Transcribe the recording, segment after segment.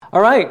All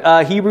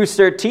right, Hebrews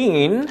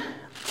 13.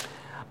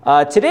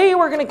 Today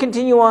we're going to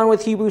continue on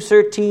with Hebrews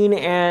 13,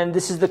 and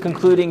this is the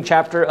concluding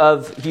chapter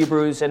of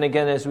Hebrews. And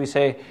again, as we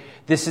say,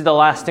 this is the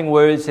lasting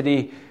words that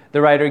the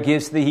writer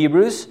gives to the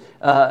Hebrews,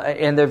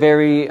 and they're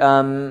very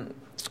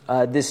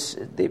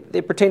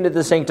they pertain to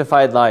the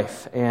sanctified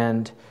life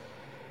and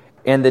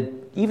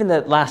even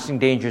the lasting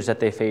dangers that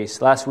they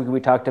face. Last week we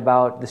talked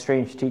about the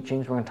strange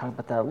teachings. We're going to talk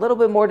about that a little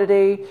bit more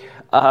today,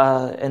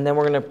 and then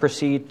we're going to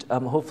proceed,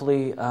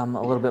 hopefully, a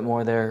little bit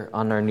more there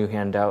on our new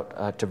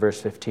handout to verse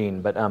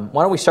 15. But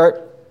why don't we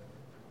start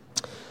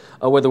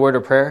with a word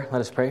of prayer? Let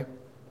us pray.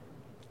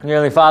 Dear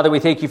Heavenly Father, we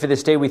thank you for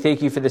this day. We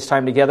thank you for this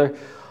time together.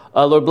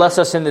 Lord, bless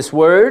us in this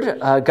word.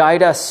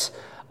 Guide us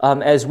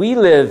as we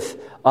live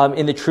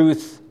in the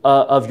truth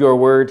of your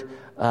word.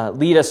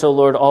 Lead us, O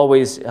Lord,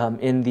 always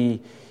in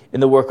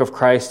the work of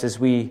Christ as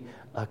we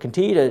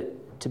continue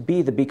to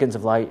be the beacons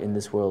of light in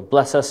this world.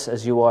 Bless us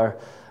as you are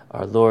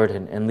our Lord,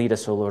 and lead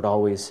us, O Lord,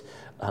 always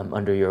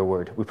under your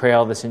word. We pray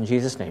all this in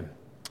Jesus' name.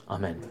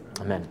 Amen.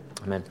 Amen.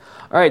 Amen.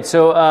 All right,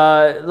 so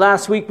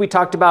last week we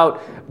talked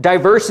about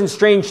diverse and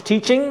strange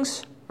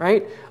teachings,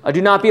 right?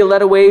 Do not be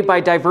led away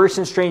by diverse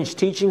and strange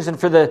teachings. And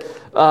for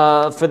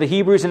the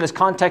Hebrews in this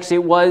context,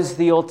 it was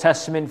the Old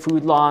Testament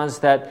food laws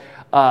that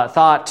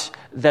thought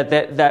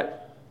that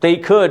they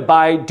could,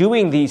 by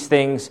doing these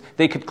things,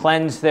 they could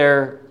cleanse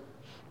their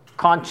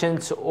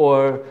conscience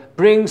or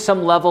bring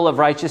some level of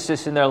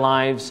righteousness in their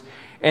lives.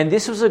 And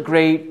this was a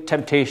great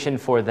temptation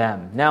for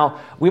them. Now,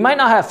 we might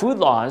not have food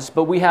laws,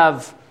 but we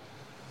have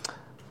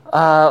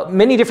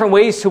many different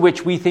ways to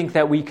which we think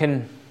that we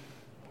can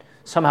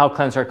somehow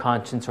cleanse our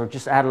conscience or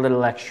just add a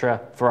little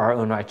extra for our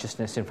own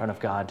righteousness in front of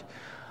God.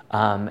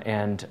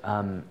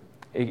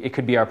 It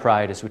could be our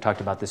pride, as we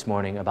talked about this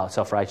morning, about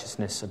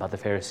self-righteousness, about the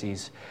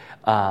Pharisees,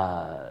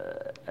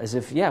 as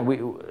if,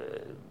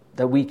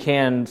 that we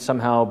can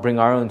somehow bring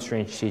our own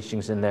strange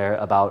teachings in there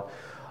about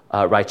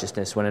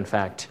righteousness, when in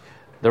fact,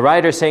 the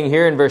writer is saying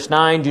here in verse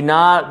 9, do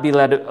not be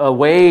led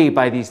away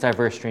by these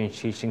diverse, strange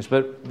teachings,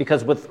 but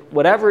because with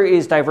whatever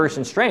is diverse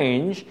and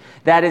strange,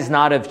 that is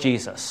not of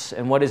Jesus.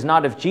 And what is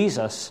not of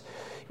Jesus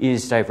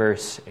is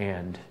diverse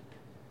and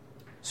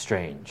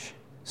strange.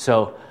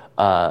 So,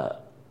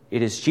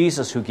 it is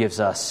Jesus who gives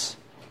us,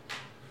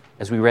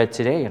 as we read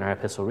today in our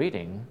epistle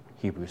reading,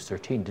 Hebrews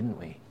 13, didn't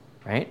we?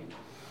 Right?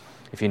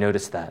 If you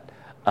notice that.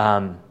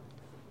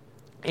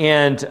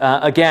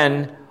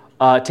 Again,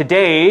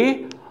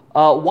 today,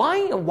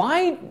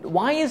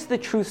 why is the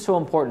truth so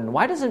important?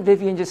 Why doesn't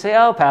Vivian just say,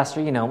 "Oh,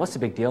 Pastor, what's the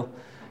big deal?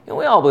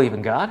 We all believe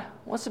in God.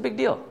 What's the big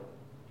deal?"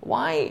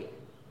 Why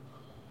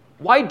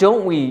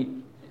don't we?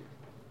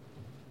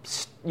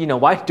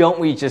 Why don't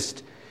we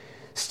just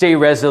stay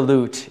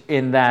resolute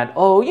in that,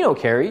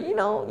 Carrie,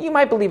 you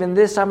might believe in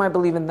this, I might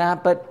believe in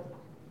that, but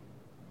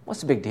what's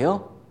the big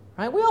deal?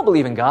 Right? We all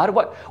believe in God.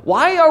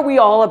 Why are we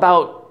all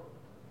about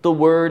the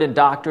word and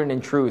doctrine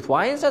and truth?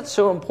 Why is that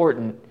so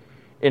important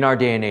in our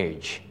day and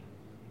age,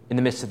 in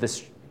the midst of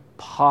this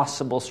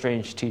possible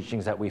strange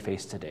teachings that we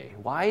face today?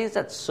 Why is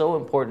that so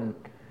important?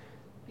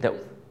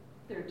 Because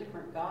there are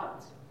different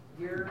gods.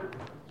 Your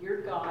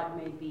God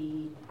may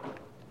be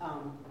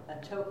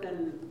a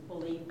token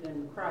belief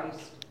in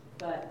Christ,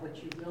 but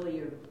what you really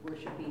are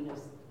worshiping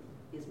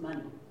is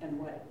money and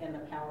the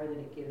power that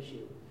it gives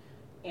you.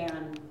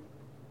 And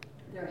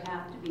there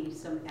have to be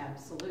some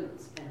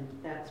absolutes, and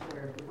that's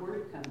where the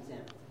word comes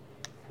in,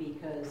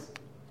 because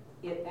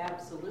it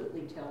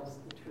absolutely tells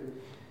the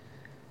truth.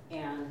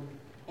 And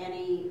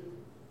any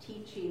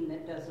teaching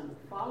that doesn't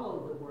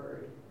follow the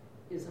word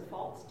is a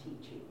false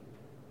teaching.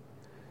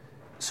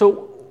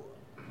 So,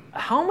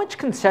 how much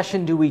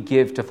concession do we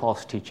give to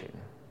false teaching?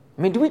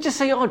 I mean, do we just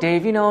say, "Oh,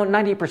 Dave,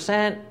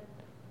 90%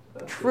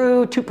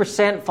 true,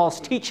 2% false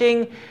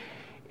teaching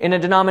in a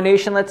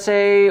denomination, let's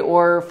say,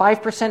 or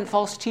 5%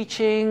 false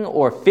teaching,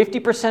 or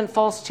 50%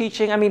 false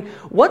teaching"? I mean,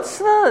 what's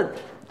the...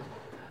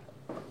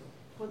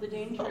 Well, the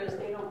danger is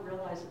they don't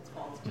realize it's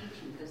false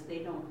teaching because they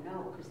don't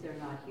know, because they're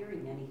not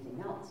hearing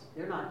anything else.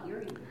 They're not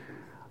hearing the truth.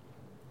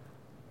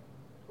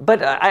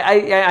 But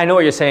I know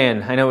what you're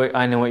saying. I know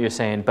what you're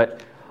saying. But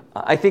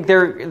I think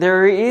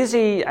there is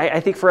I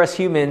think for us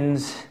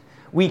humans,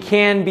 we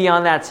can be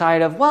on that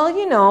side of,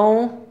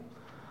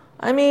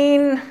 I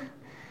mean,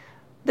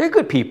 they're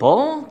good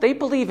people. They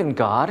believe in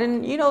God,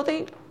 and,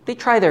 they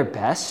try their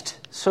best.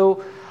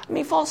 So, I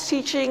mean, false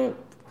teaching,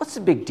 what's the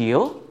big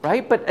deal,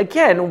 right? But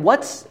again,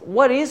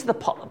 what is the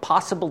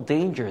possible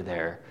danger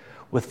there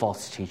with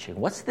false teaching?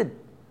 What's the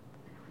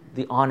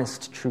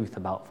honest truth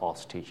about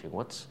false teaching?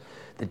 What's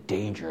the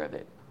danger of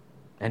it?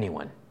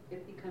 Anyone?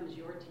 It becomes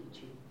your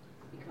teaching.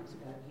 It becomes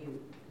about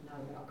you, not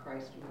about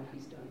Christ and what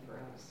he's done for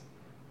us.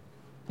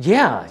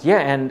 Yeah,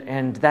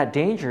 and that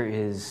danger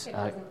is... It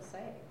doesn't say.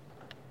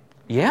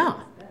 Yeah.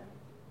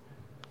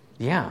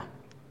 Yeah.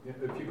 If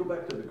you go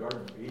back to the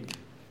Garden of Eden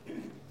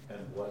and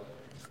what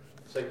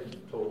Satan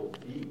told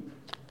Eve,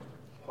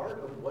 part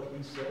of what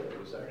he said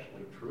was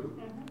actually true.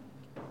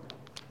 Mm-hmm.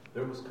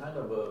 There was kind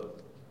of a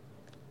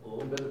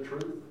little bit of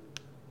truth,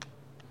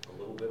 a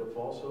little bit of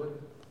falsehood,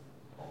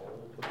 all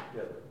put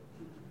together.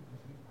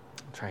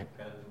 right.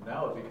 And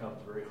now it becomes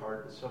very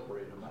hard to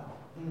separate them out.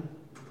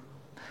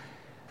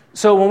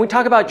 So when we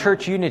talk about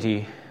church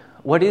unity,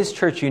 what is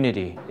church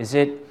unity?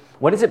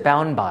 What is it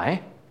bound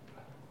by?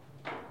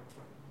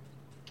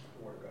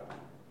 Word of God.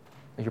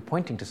 You're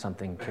pointing to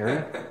something,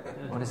 Carrie.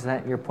 What is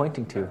that you're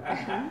pointing to?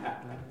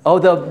 Oh,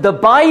 the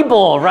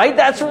Bible, right?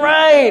 That's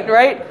right,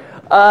 right?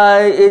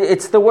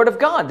 It's the Word of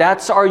God.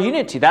 That's our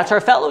unity. That's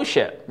our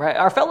fellowship, right?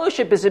 Our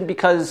fellowship isn't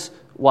because,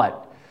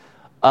 what?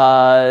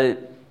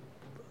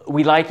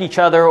 We like each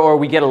other or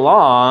we get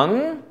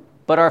along,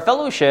 but our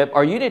fellowship,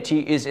 our unity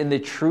is in the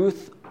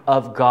truth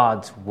of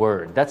God's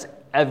Word. That's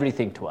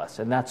everything to us,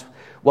 and that's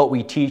what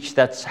we teach,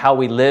 that's how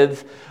we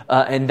live,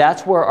 and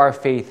that's where our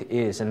faith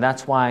is, and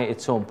that's why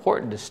it's so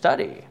important to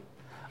study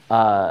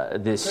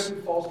this. Because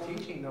in false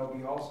teaching, though,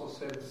 we also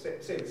say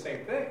the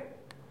same thing,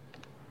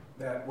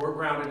 that we're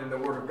grounded in the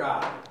Word of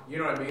God. You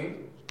know what I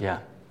mean? Yeah.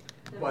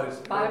 But it's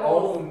their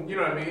own, you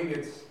know what I mean?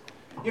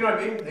 You know what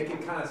I mean? They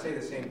can kind of say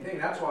the same thing.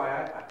 That's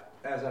why,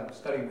 as I'm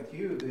studying with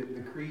you,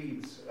 the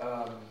creeds,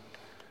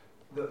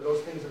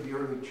 those things of the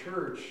early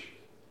church,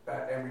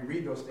 and we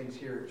read those things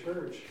here at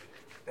church,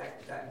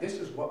 that this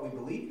is what we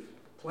believe.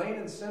 Plain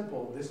and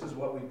simple, this is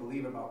what we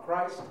believe about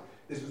Christ.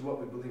 This is what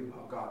we believe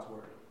about God's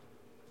Word.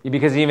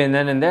 Because even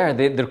then and there,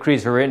 the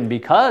creeds were written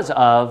because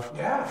of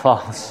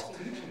false.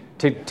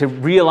 To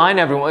realign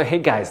everyone. Hey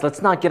guys,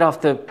 let's not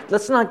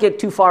get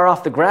too far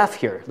off the graph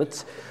here.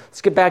 Let's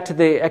get back to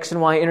the X and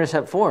Y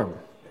intercept form.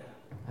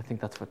 I think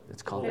that's what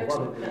it's called.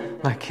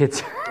 My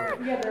kids.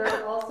 Yeah, there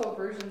are also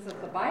versions of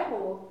the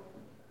Bible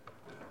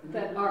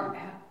that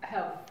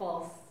have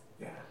false.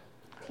 Yeah.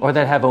 Or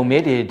that have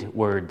omitted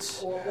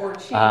words. Or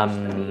changed the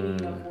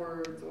meaning of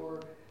words.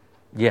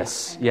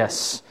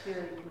 Yes.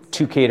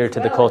 To cater to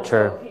the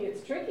culture. So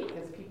it's tricky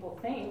because people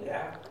think,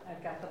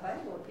 I've got the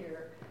Bible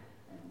here.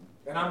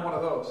 And I'm one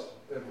of those.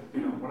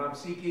 When I'm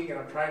seeking and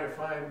I'm trying to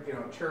find,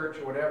 church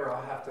or whatever,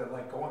 I'll have to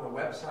go on the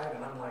website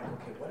and I'm like,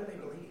 okay, what do they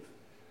believe?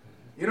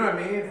 You know what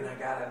I mean? And I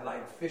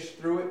gotta fish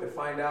through it to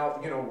find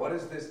out, what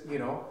is this,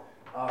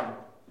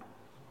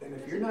 and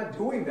if you're not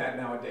doing that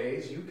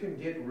nowadays, you can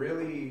get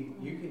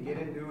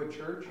into a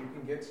church, you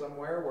can get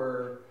somewhere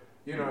where,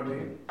 you know what I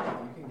mean?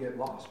 You can get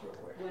lost real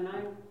quick.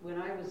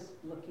 When I was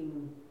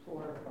looking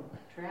for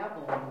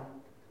travel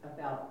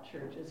about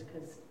churches,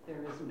 because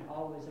there isn't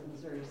always a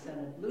Missouri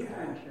Synod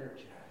Lutheran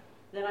church,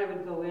 then I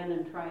would go in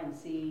and try and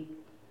see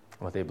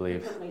what they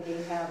believe. Differently,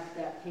 they have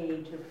that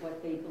page of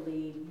what they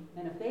believe,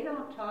 and if they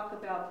don't talk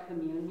about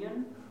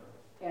communion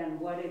and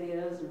what it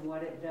is and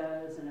what it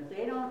does, and if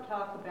they don't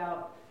talk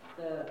about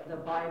the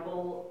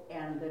Bible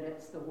and that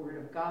it's the Word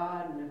of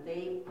God, and if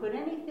they put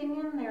anything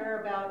in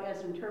there about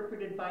as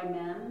interpreted by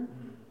men,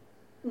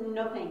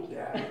 no thank you.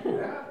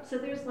 Yeah. So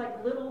there's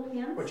little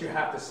hints. But you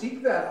have to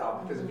seek that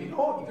out, because if you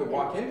don't, you could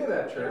walk into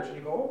that church and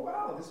you go, oh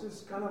wow, this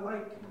is kind of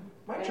like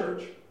my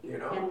church,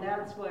 And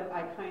that's what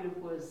I kind of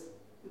was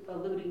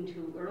alluding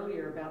to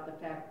earlier about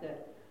the fact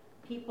that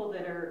people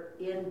that are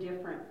in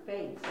different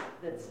faiths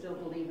that still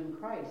believe in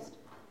Christ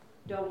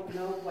don't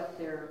know what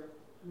they're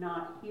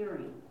not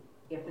hearing.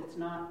 If it's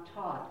not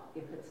taught,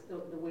 if it's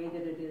the way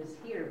that it is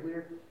here,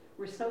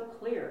 we're so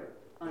clear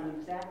on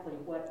exactly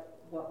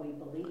what we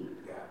believe.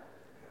 Yeah.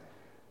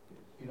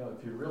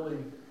 If you really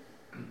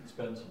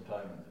spend some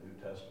time in the New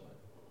Testament,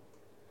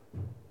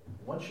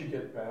 once you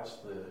get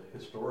past the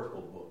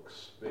historical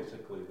books,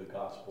 basically the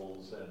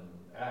Gospels and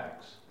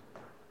Acts,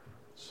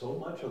 so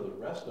much of the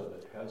rest of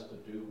it has to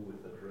do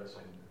with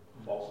addressing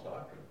false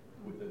doctrine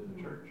within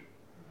the church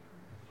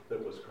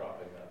that was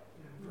cropping up.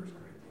 1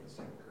 Corinthians,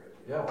 2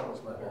 Corinthians. Yeah,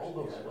 all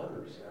those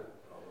letters.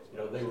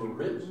 They were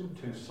written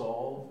to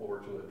solve or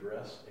to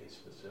address a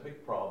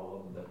specific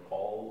problem that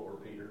Paul or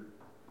Peter,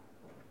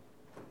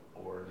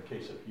 or in the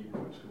case of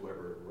Hebrews,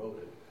 whoever wrote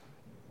it,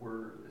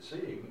 were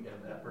seeing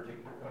in that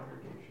particular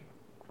congregation.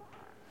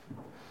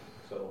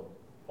 So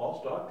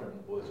false doctrine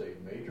was a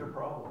major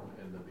problem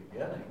in the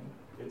beginning.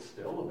 It's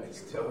still a major It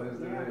still problem. is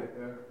today.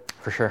 Yeah.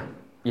 For sure.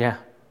 Yeah.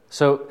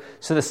 So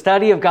the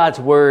study of God's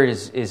Word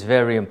is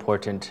very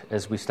important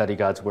as we study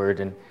God's Word,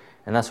 and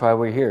that's why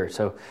we're here.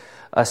 So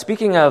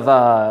speaking of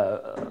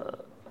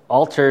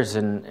altars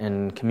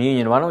and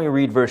communion, why don't we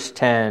read verse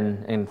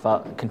 10 and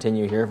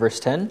continue here. Verse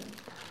 10.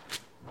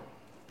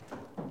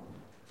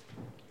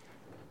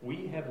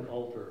 We have an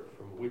altar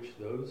from which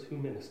those who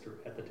minister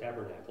at the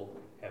tabernacle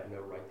have no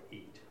right to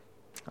eat.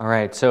 All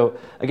right. So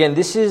again,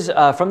 this is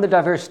from the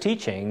diverse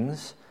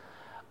teachings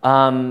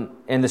and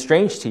the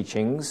strange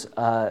teachings.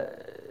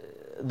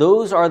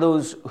 Those are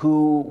those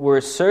who were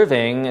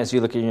serving, as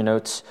you look at your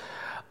notes,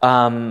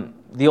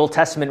 the Old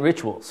Testament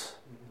rituals,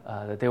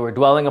 that they were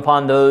dwelling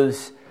upon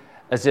those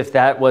as if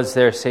that was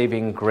their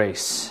saving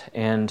grace.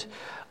 And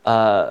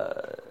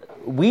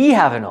we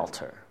have an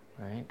altar,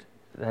 right?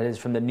 That is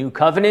from the new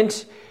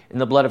covenant in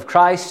the blood of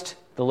Christ,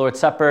 the Lord's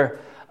Supper.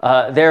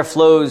 There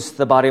flows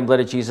the body and blood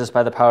of Jesus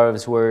by the power of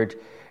His Word.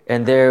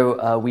 And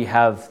there we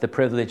have the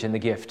privilege and the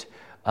gift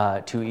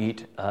to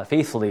eat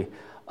faithfully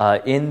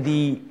in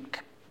the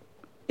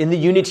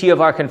unity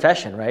of our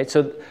confession, right?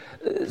 So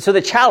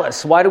the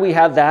chalice, why do we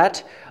have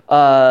that?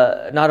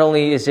 not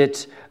only is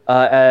it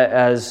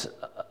as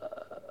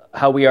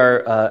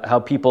how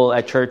people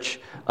at church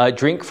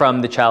drink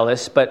from the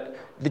chalice, but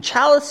the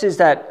chalice is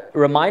that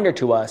reminder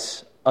to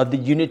us of the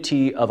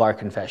unity of our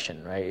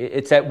confession, right?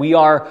 It's that we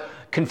are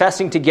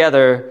confessing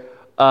together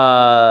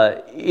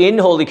in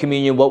Holy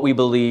Communion what we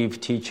believe,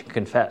 teach, and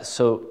confess.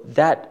 So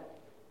that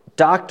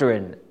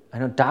doctrine, I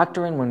know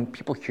doctrine, when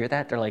people hear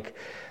that,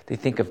 they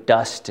think of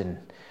dust and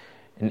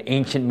an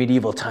ancient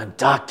medieval time.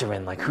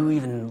 Doctrine, like who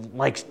even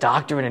likes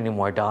doctrine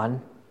anymore,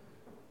 Don?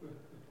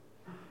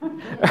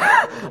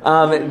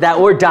 That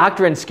word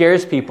doctrine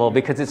scares people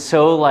because it's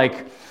so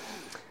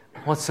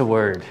what's the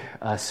word?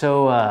 They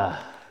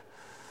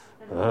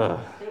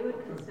would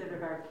consider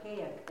it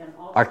archaic and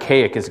also...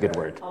 Archaic is a good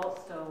word.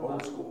 Also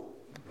Old school.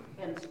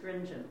 And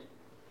stringent.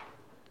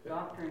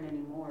 Doctrine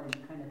anymore,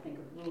 you kind of think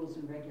of rules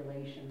and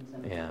regulations.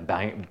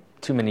 And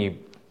Too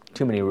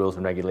many rules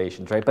and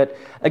regulations, right? But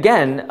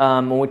again,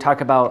 when we talk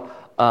about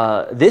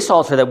this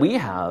altar that we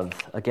have,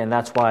 again,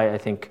 that's why I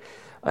think,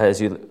 as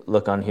you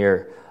look on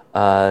here,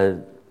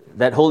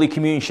 that Holy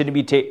Communion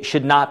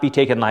should not be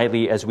taken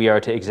lightly, as we are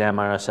to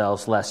examine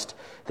ourselves, lest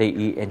they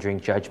eat and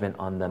drink judgment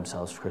on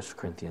themselves, 1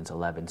 Corinthians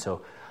 11.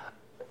 So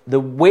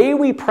the way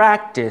we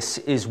practice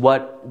is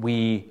what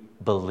we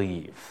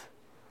believe,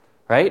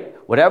 right?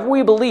 Whatever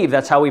we believe,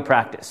 that's how we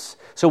practice.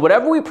 So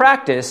whatever we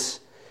practice,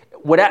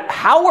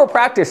 how we're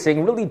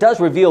practicing really does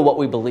reveal what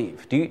we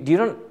believe. Do you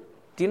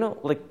know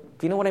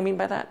what I mean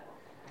by that?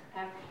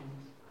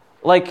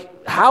 actions.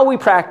 How we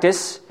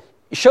practice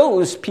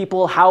shows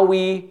people how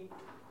we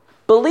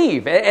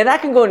believe, and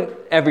that can go in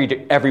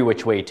every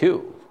which way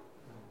too,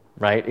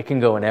 right? It can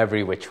go in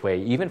every which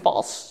way, even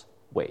false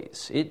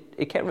ways.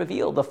 It can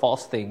reveal the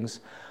false things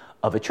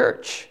of a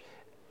church,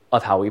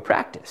 of how we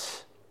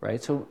practice,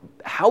 right? So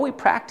how we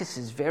practice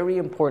is very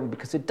important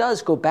because it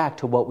does go back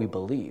to what we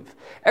believe.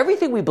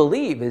 Everything we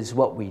believe is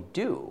what we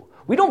do.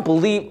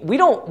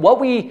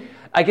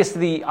 I guess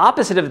the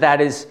opposite of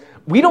that is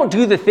we don't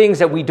do the things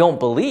that we don't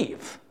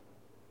believe,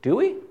 do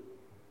we?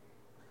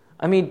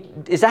 I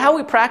mean, is that how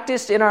we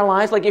practice in our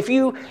lives? There's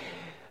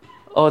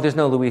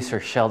no Luis or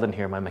Sheldon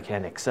here, my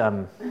mechanics.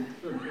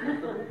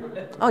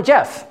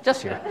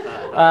 Jeff's here.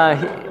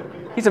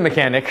 He's a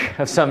mechanic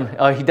of some,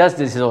 he does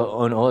his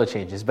own oil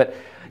changes, but,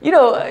 he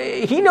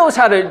knows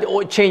how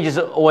to change his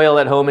oil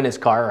at home in his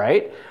car,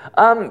 right?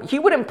 He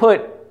wouldn't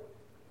put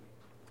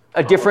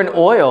a different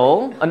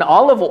oil, an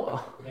olive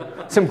oil,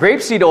 some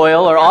grapeseed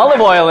oil or olive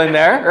oil in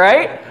there,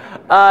 right?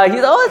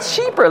 It's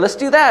cheaper. Let's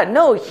do that.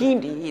 No,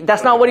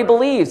 that's not what he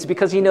believes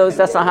because he knows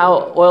that's not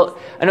how oil.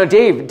 I know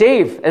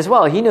Dave as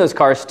well. He knows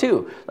cars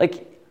too.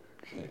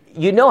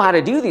 You know how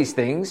to do these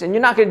things, and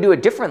you're not going to do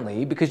it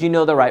differently because you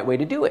know the right way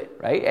to do it,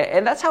 right?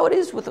 And that's how it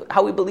is with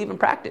how we believe in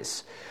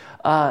practice.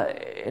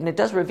 And it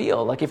does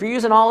reveal, if you're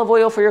using olive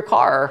oil for your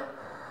car,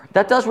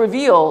 that does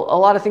reveal a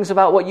lot of things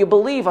about what you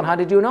believe on how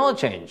to do an oil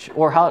change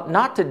or how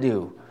not to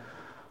do.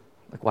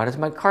 Why does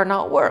my car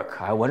not work?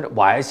 I wonder,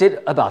 why is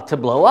it about to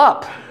blow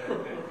up?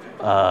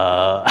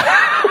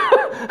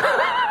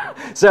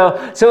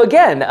 So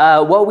again,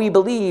 what we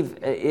believe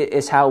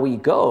is how we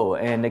go.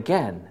 And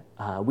again,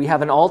 we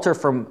have an altar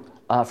from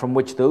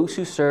which those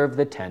who serve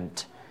the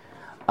tent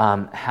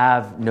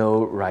have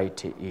no right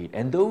to eat.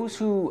 And those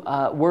who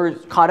were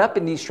caught up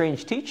in these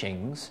strange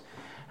teachings,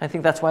 I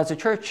think that's why as a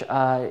church,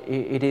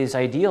 it is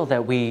ideal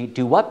that we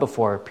do what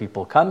before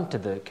people come to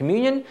the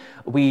communion?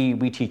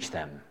 We teach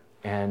them.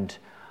 And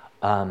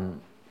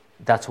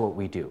that's what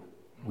we do.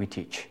 We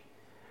teach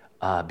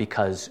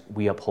because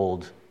we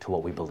uphold to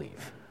what we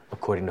believe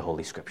according to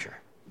Holy Scripture,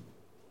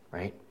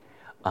 right?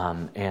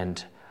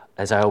 And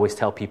as I always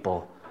tell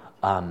people,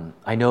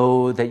 I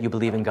know that you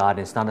believe in God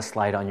and it's not a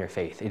slight on your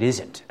faith. It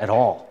isn't at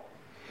all.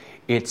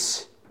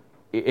 It's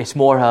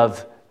more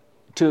of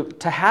to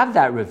have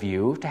that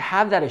review, to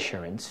have that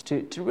assurance,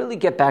 to really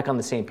get back on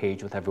the same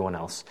page with everyone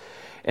else.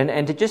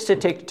 And to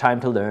take the time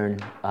to learn,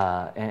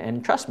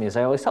 and trust me, as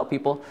I always tell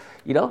people,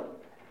 you'll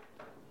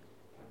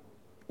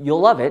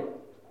love it,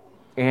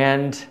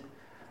 and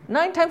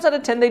 9 times out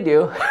of 10 they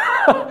do.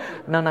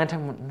 No, 9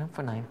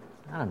 for 9,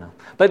 I don't know.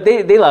 But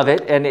they love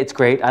it, and it's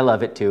great. I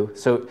love it too.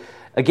 So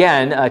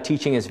again,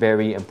 teaching is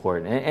very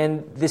important,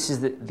 and this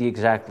is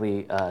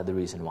exactly the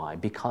reason why,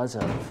 because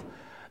of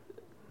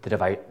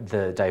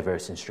the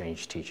diverse and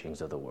strange teachings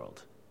of the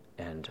world.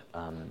 And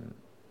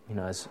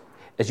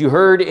as you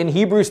heard in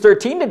Hebrews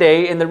 13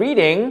 today in the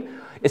reading,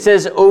 it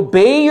says,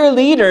 obey your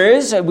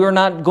leaders. We're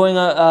not going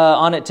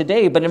on it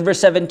today, but in verse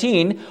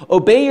 17,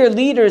 obey your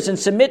leaders and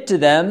submit to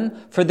them,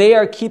 for they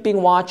are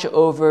keeping watch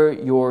over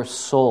your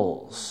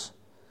souls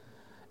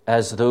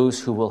as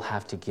those who will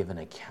have to give an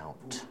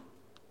account.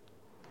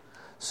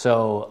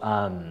 So,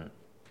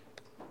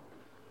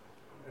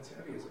 that's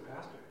heavy as a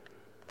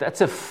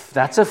pastor.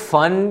 That's a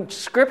fun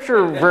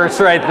scripture verse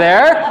right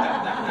there.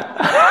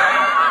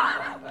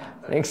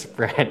 Thanks,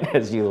 Brent,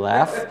 as you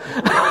laugh.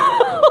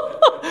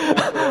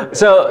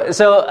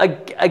 So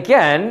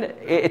again,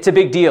 it's a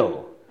big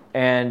deal.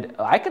 And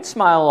I could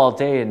smile all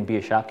day and be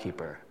a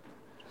shopkeeper.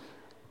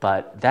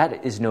 But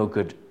that is no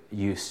good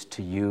use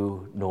to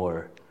you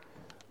nor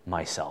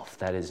myself.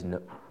 That is no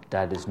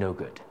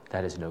good.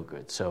 That is no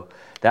good. So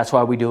that's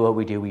why we do what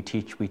we do. We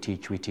teach,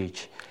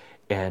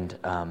 and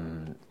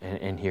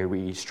here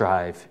we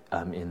strive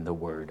in the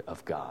Word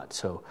of God.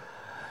 So,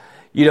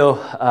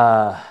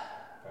 Pastor,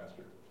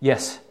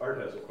 yes. Art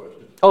has a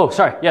question. Oh,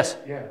 sorry. Yes.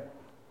 Yeah.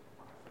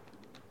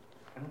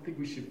 I don't think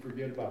we should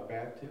forget about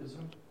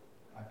baptism.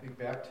 I think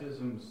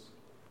baptism's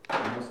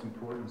the most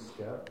important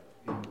step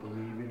in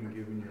believing and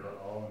giving your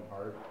all in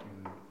heart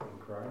in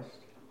Christ.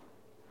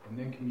 And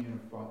then communion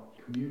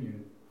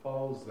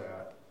follows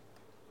that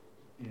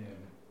in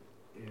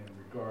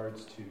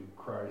regards to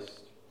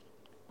Christ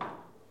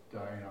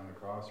dying on the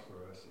cross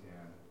for us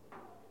and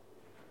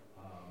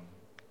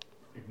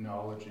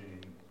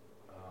acknowledging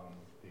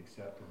the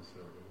acceptance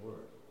of the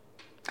Lord.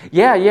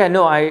 Yeah.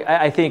 No,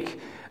 I think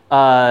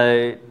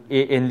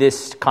in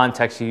this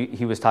context,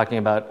 he was talking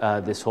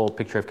about this whole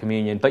picture of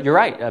communion. But you're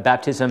right.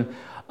 Baptism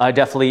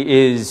definitely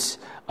is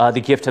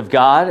the gift of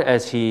God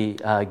as He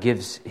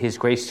gives His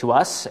grace to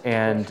us.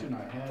 And the question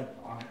I had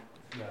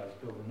that I was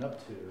building up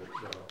to,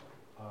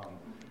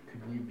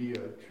 could we be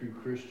a true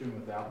Christian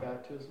without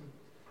baptism?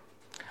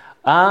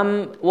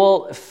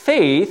 Well,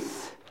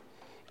 faith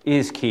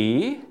is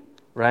key,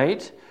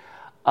 right?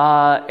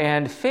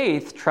 And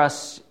faith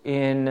trusts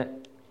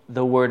in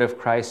the word of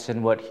Christ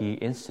and what He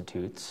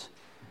institutes.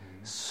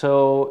 Mm-hmm.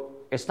 So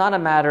it's not a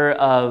matter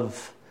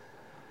of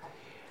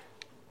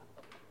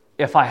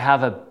if I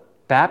have a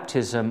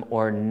baptism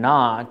or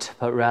not,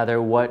 but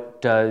rather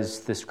what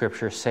does the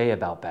Scripture say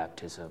about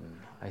baptism?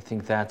 I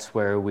think that's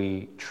where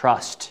we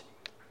trust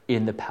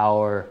in the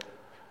powerful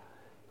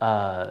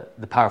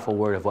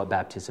word of what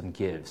baptism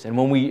gives. And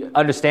when we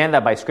understand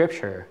that by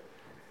Scripture,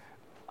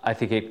 I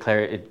think it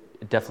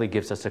definitely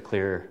gives us a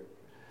clear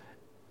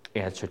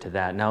answer to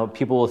that. Now,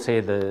 people will say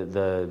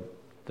the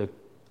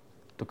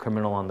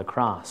criminal on the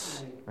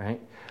cross, right?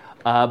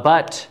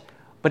 But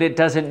it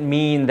doesn't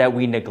mean that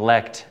we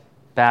neglect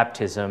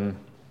baptism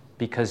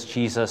because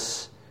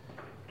Jesus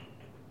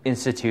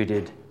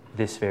instituted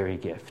this very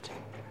gift,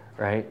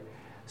 right?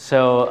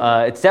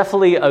 So it's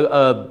definitely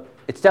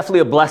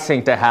a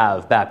blessing to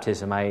have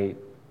baptism.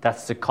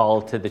 That's the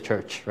call to the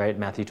church, right?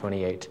 Matthew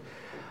 28,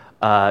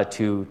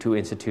 to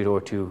institute or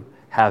to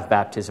have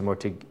baptism or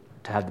to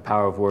have the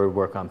power of word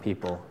work on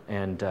people.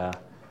 And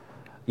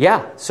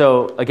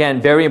so again,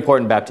 very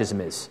important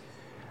baptism is.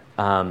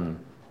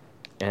 And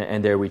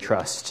there we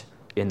trust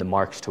in the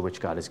marks to which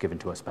God has given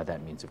to us by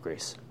that means of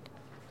grace.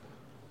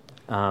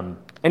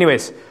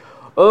 Anyways,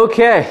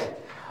 okay.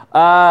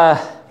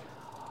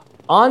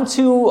 On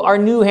to our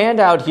new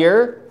handout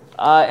here.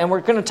 And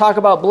we're going to talk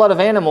about blood of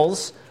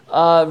animals.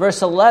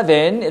 Verse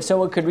 11, if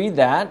someone could read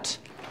that.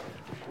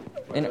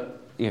 Go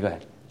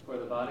ahead. For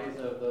the bodies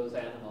of those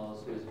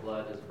animals whose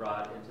blood is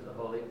brought into the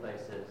holy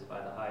places by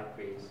the high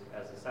priest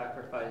as a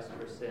sacrifice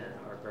for sin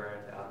are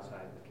burned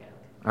outside the camp.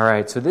 All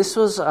right, so this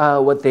was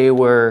what they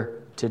were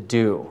to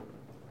do.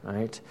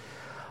 Right?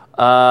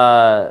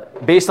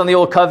 Based on the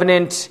Old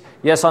Covenant,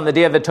 yes, on the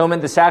Day of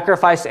Atonement, the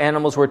sacrificed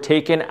animals were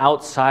taken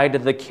outside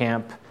of the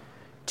camp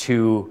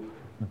to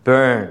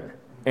burn.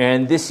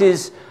 And this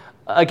is,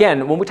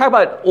 again, when we talk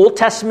about Old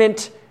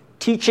Testament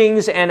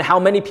teachings and how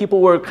many people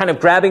were kind of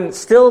grabbing,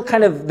 still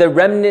kind of the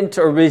remnant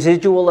or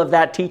residual of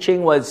that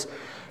teaching was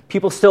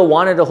people still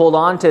wanted to hold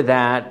on to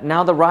that.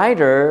 Now the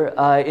writer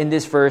in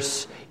this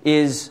verse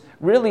is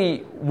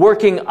really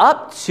working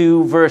up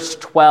to verse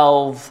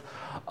 12,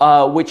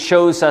 which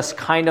shows us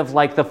kind of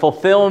like the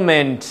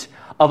fulfillment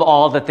of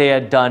all that they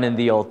had done in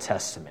the Old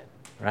Testament,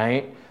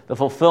 right? The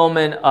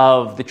fulfillment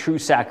of the true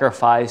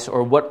sacrifice,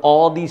 or what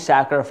all these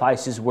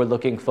sacrifices were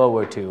looking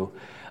forward to,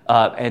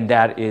 and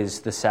that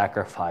is the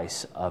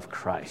sacrifice of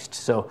Christ.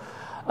 So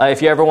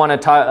if you ever want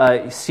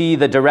to see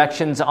the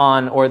directions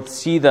on, or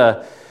see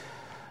the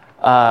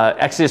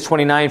Exodus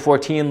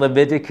 29:14,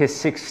 Leviticus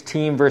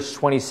 16, verse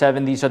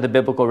 27, these are the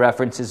biblical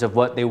references of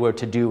what they were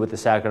to do with the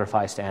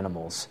sacrificed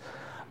animals.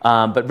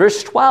 But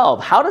verse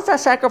 12, how does that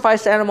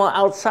sacrificed animal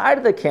outside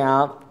of the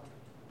camp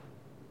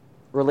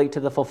relate to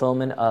the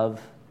fulfillment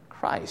of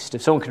Christ?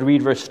 If someone could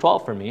read verse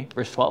 12 for me.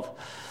 Verse 12.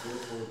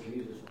 Therefore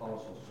Jesus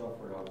also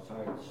suffered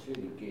outside the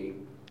city gate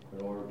in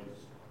order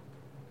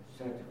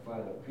to sanctify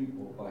the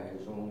people by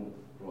his own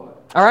blood.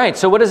 All right,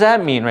 so what does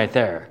that mean right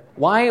there?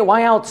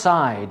 Why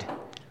outside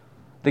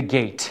the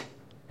gate?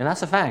 And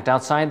that's a fact,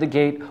 outside the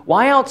gate.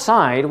 Why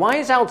outside? Why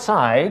is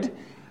outside?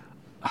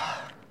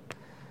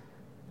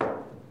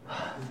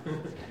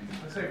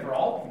 Let's say for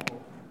all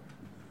people.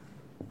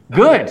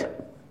 Good.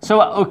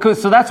 So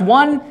that's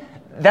one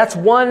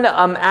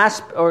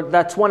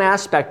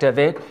aspect of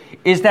it,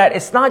 is that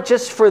it's not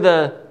just for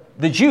the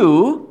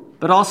Jew,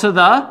 but also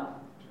the,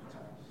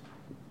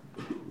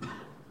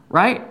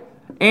 right?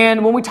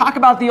 And when we talk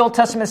about the Old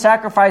Testament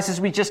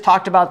sacrifices we just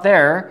talked about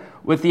there,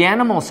 with the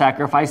animal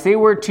sacrifice, they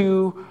were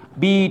to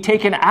be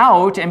taken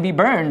out and be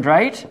burned,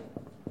 right?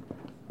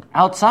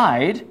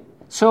 Outside.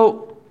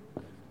 So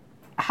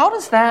how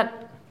does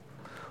that,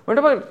 we're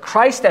talking about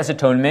Christ as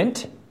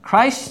atonement,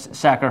 Christ's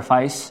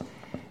sacrifice,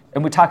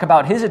 and we talk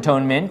about his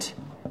atonement.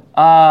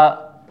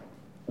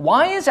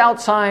 Why is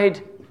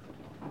outside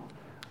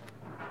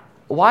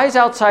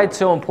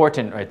so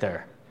important right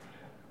there?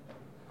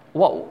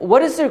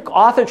 What is the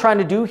author trying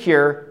to do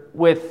here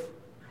with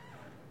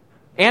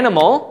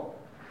animal?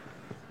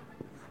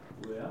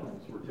 The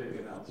animals were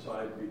taken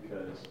outside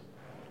because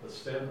the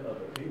sin of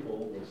the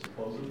people was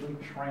supposedly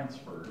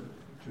transferred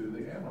to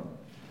the animals,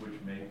 which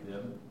made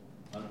them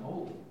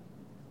unholy.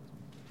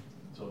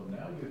 So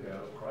now you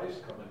have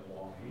Christ coming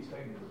along. He's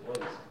taking the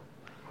place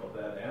of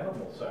that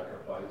animal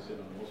sacrifice in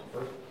a most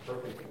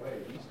perfect way.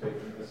 He's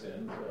taking the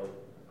sins of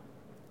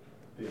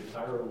the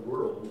entire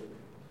world,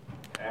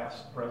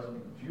 past,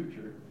 present, and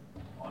future,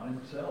 on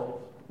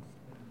himself.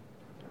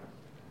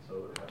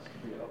 So it has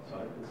to be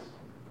outside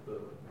the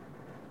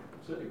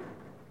city.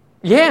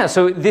 Yeah,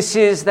 so this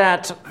is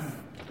that,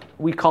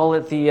 we call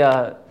it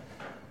the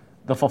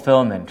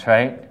fulfillment,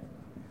 right?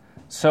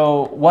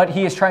 So what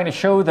he is trying to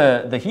show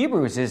the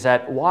Hebrews is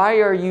that why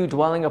are you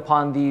dwelling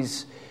upon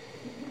these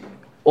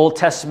Old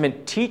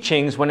Testament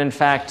teachings when in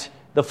fact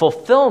the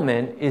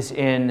fulfillment is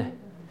in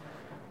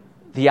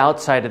the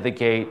outside of the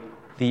gate,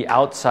 the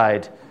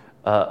outside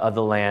of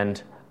the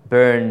land,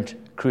 burned,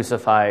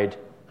 crucified,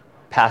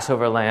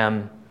 Passover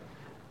lamb.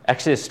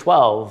 Exodus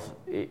 12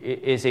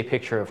 is a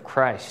picture of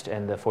Christ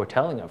and the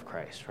foretelling of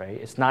Christ, right?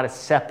 It's not a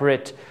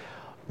separate,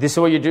 this is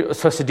what you're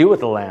supposed to do with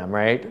the lamb,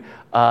 right?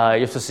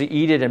 You're supposed to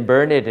eat it and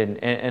burn it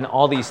and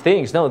all these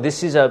things. No,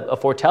 this is a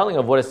foretelling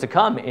of what is to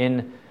come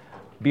in,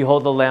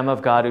 behold the Lamb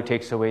of God who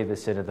takes away the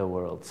sin of the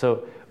world.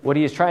 So what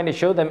he is trying to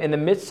show them in the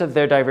midst of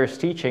their diverse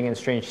teaching and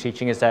strange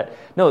teaching is that,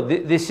 no,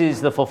 this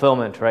is the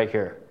fulfillment right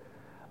here.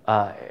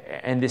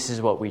 And this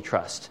is what we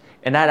trust.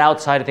 And that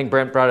outside, I think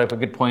Brent brought up a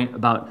good point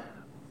about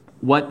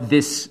what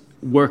this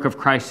work of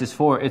Christ is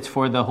for. It's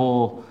for the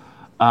whole,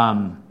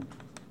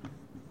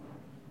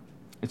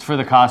 it's for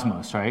the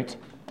cosmos, right?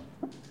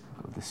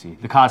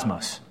 The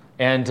cosmos.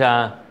 And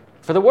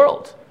for the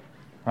world,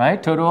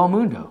 right? Todo el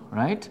mundo,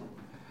 right?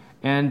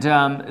 And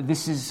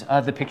this is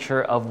the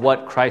picture of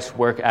what Christ's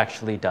work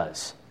actually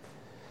does.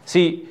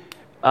 See,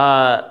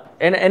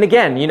 and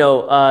again, in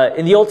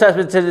the Old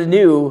Testament to the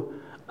New,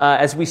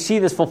 as we see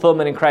this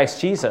fulfillment in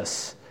Christ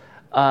Jesus,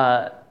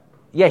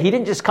 he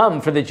didn't just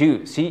come for the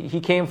Jews. He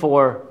came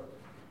for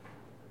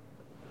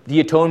the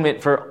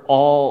atonement for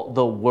all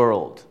the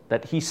world.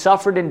 That he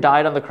suffered and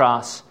died on the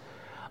cross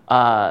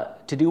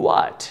to do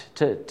what?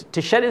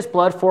 To shed his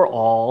blood for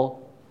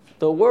all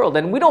the world.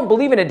 And we don't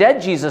believe in a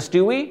dead Jesus,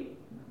 do we?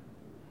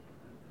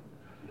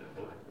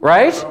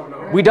 Right?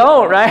 We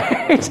don't,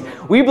 right?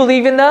 We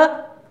believe in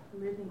the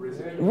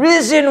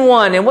risen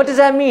one. And what does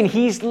that mean?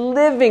 He's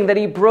living, that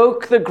he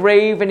broke the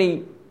grave,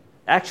 and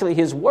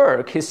his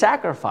work, his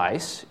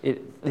sacrifice,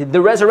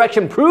 the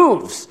resurrection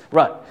proves,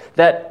 right,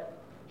 that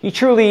he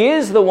truly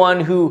is the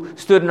one who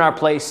stood in our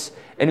place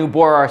and who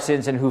bore our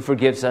sins and who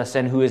forgives us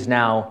and who is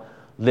now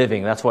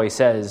living. That's why he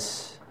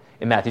says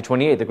in Matthew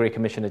 28, the Great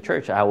Commission of the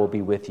church, I will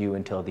be with you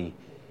until the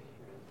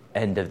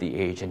end of the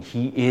age. And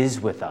he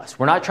is with us.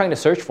 We're not trying to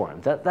search for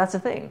him. That's the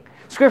thing.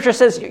 Scripture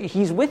says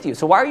he's with you.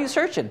 So why are you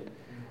searching?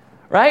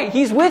 Right?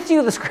 He's with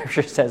you, the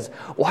Scripture says.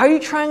 Why are you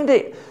trying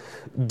to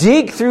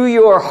dig through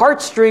your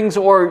heartstrings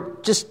or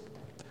just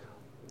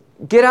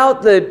get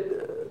out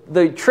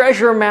the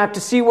treasure map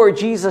to see where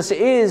Jesus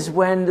is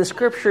when the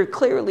Scripture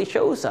clearly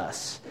shows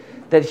us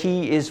that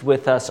he is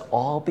with us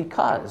all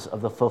because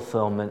of the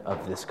fulfillment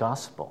of this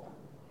gospel?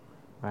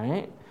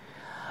 Right?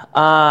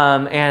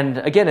 And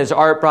again, as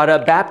Art brought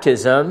up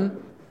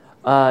baptism,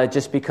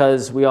 just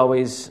because we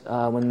always,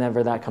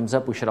 whenever that comes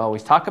up, we should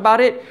always talk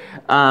about it.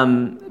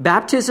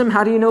 Baptism,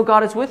 how do you know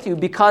God is with you?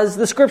 Because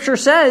the Scripture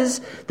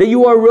says that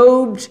you are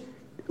robed,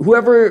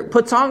 whoever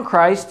puts on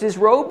Christ is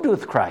robed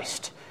with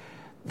Christ.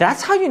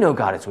 That's how you know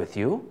God is with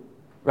you,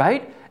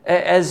 right?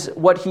 As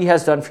what he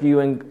has done for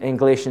you in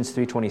Galatians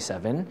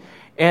 3:27.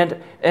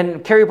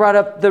 And Carrie brought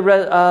up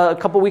a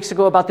couple weeks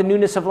ago about the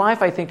newness of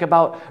life, I think,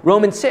 about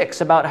Romans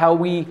 6, about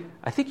how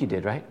I think you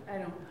did, right?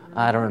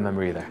 I don't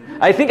remember either.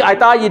 I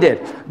thought you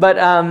did. But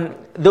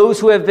those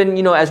who have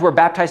been, as we're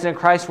baptized into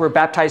Christ, we're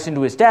baptized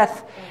into his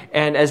death.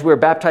 And as we're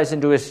baptized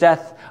into his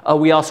death,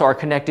 we also are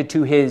connected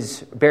to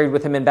buried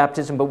with him in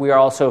baptism, but we are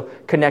also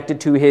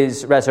connected to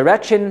his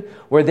resurrection,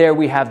 where there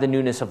we have the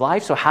newness of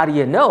life. So how do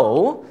you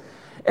know?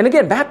 And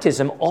again,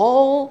 baptism,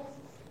 all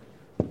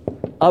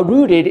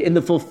rooted in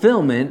the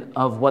fulfillment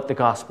of what the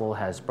gospel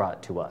has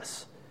brought to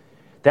us.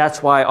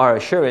 That's why our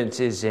assurance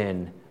is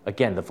in,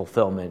 again, the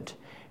fulfillment.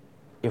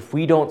 If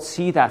we don't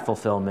see that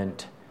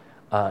fulfillment,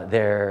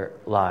 there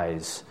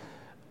lies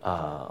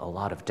a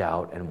lot of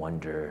doubt and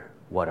wonder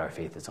what our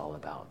faith is all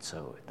about.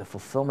 So the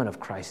fulfillment of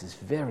Christ is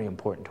very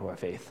important to our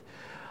faith.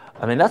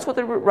 I mean, that's what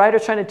the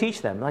writer's trying to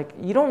teach them. Like,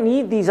 you don't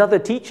need these other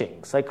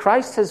teachings. Like,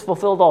 Christ has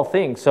fulfilled all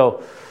things.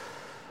 So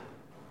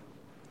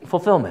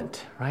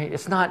fulfillment, right?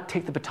 It's not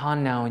take the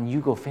baton now and you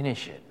go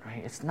finish it,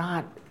 right? It's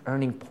not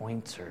earning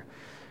points or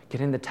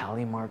getting the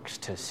tally marks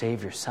to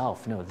save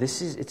yourself. No,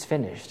 it's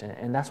finished.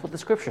 And that's what the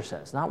Scripture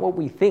says. Not what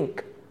we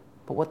think,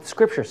 but what the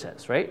Scripture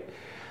says, right?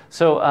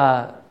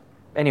 So,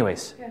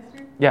 anyways.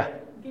 Pastor? Yeah.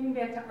 Can Getting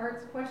back to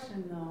Art's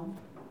question, though,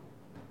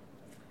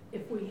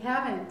 if we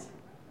haven't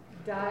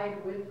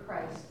died with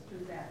Christ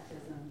through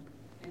baptism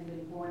and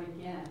been born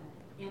again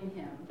in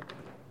him,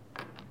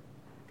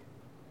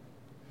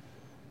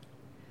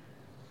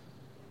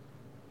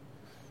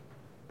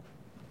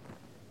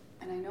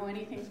 and I know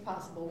anything's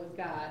possible with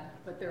God,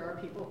 but there are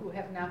people who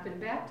have not been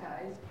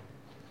baptized,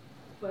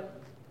 but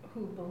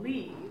who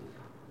believe,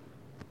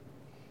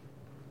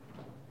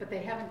 but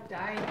they haven't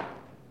died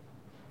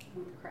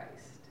with Christ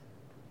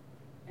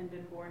and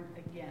been born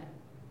again,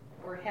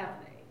 or have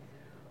they?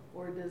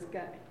 Or does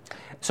God?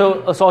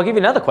 So I'll give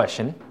you another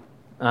question,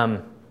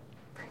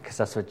 because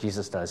that's what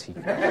Jesus does. He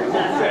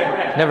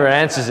never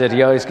answers it.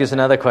 He always gives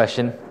another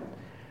question.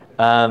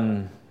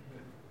 Wait,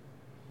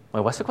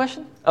 what's the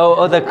question?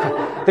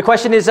 The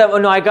question is,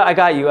 no, I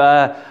got you.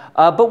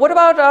 But what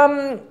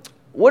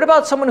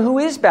about someone who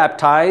is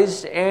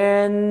baptized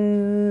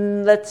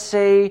and let's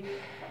say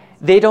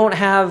they don't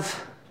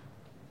have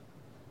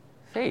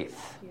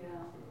faith? Yeah.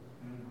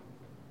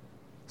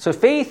 So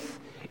faith.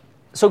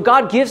 So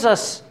God gives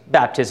us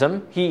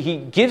baptism. He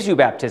gives you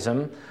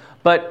baptism,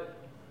 but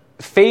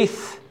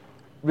faith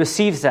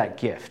receives that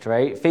gift,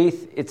 right?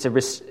 Faith, it's a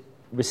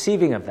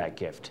receiving of that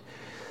gift.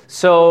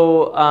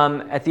 So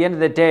at the end of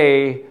the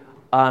day,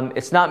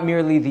 it's not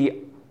merely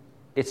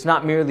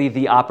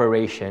the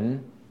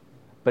operation,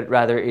 but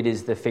rather it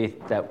is the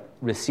faith that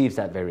receives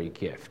that very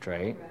gift,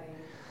 right?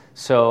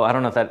 So I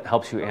don't know if that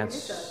helps you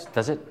answer.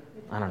 Does it?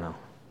 I don't know.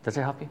 Does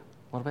it help you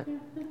a little bit?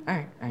 All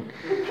right.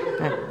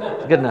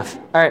 Good enough.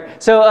 All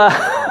right. So,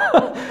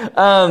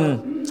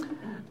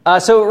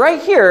 so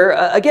right here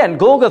again,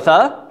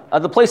 Golgotha.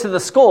 The place of the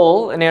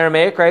skull in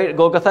Aramaic, right?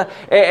 Golgotha.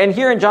 And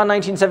here in John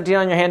 19:17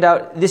 on your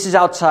handout, this is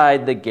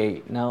outside the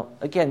gate. Now,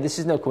 again, this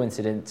is no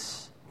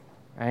coincidence,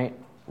 right?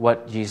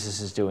 What Jesus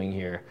is doing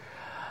here.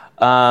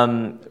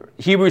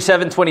 Hebrews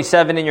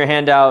 7:27 in your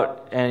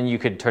handout, and you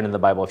could turn in the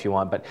Bible if you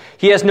want, but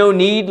he has no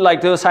need,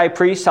 like those high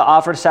priests, to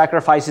offer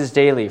sacrifices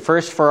daily,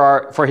 first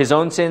for his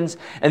own sins,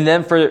 and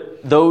then for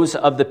those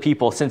of the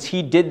people, since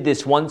he did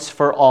this once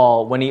for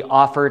all when he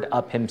offered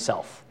up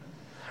himself.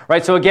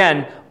 Right, so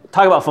again,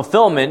 talk about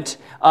fulfillment.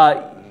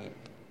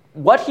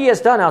 What he has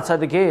done outside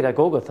the gate at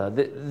Golgotha,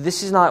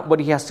 this is not what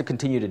he has to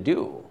continue to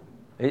do.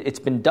 It's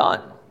been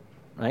done,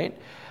 right?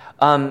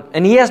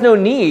 And he has no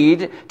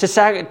need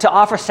to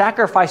offer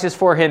sacrifices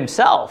for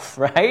himself,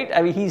 right?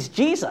 I mean, he's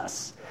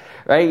Jesus,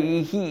 right?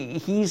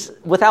 He's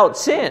without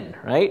sin,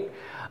 right?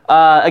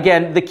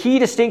 Again, the key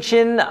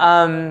distinction,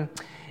 the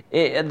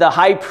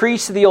high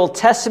priest of the Old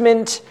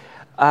Testament,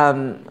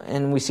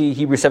 and we see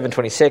Hebrews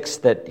 7:26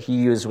 that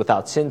he is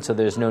without sin, so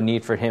there's no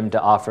need for him to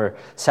offer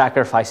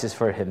sacrifices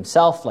for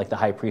himself like the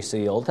high priests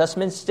of the Old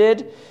Testament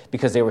did,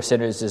 because they were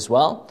sinners as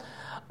well.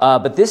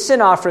 But this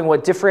sin offering,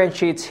 what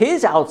differentiates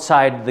his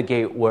outside the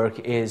gate work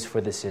is for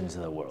the sins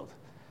of the world.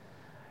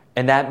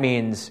 And that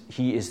means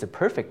he is the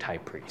perfect high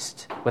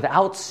priest,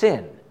 without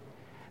sin,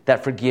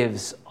 that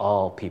forgives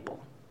all people,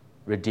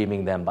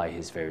 redeeming them by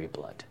his very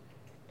blood.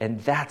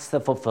 And that's the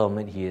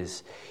fulfillment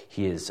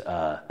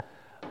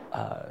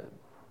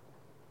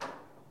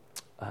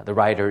the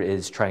writer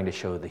is trying to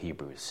show the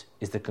Hebrews,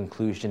 is the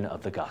conclusion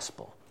of the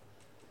gospel,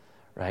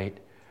 right?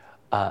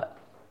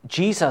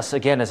 Jesus,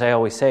 again, as I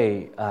always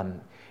say,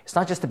 it's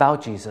not just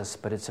about Jesus,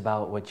 but it's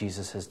about what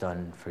Jesus has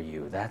done for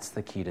you. That's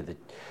the key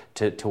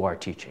to our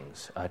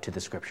teachings, to the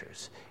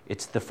scriptures.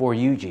 It's the for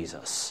you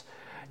Jesus,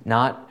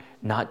 not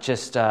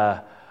just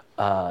the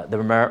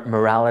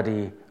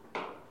morality.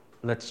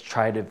 Let's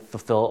try to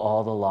fulfill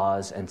all the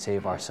laws and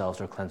save ourselves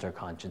or cleanse our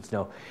conscience.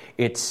 No,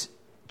 it's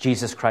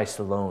Jesus Christ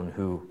alone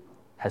who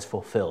has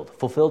fulfilled.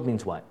 Fulfilled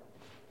means what?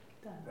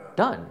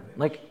 Done.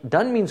 Like,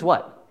 done means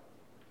what?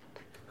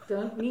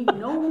 Done means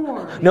no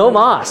more. No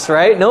mas,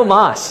 right? No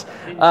mas.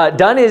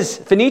 Done is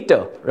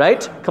finito,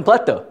 right?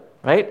 Completo,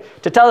 right?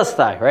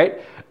 Tetelestai, right?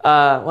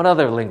 What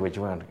other language?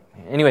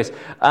 Anyways,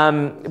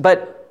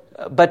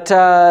 but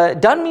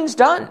done means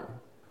done.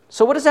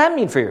 So what does that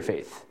mean for your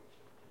faith?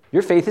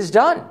 Your faith is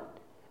done.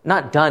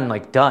 Not done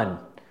like done,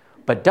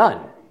 but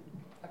done.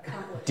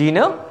 Do you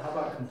know? How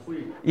about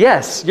complete?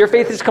 Yes, your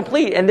faith is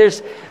complete, and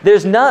there's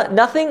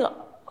nothing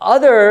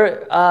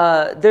other.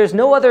 There's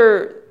no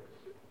other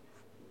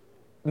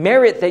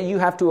merit that you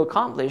have to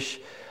accomplish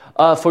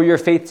for your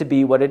faith to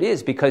be what it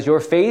is, because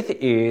your faith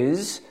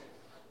is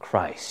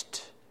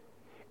Christ,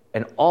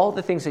 and all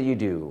the things that you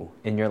do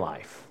in your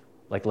life,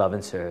 like love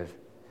and serve,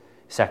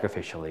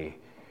 sacrificially,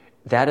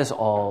 that is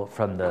all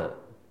from the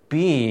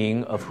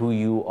being of who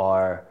you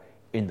are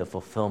in the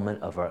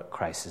fulfillment of what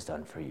Christ has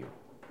done for you,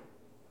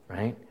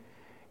 right?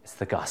 It's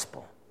the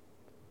gospel,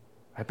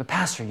 right? But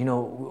Pastor,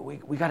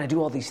 we got to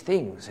do all these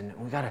things, and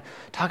we got to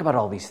talk about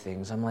all these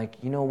things. I'm like,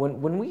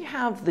 when we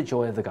have the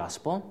joy of the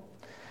gospel,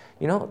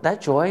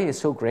 that joy is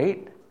so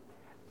great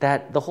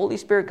that the Holy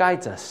Spirit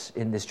guides us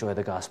in this joy of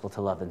the gospel to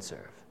love and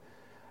serve.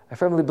 I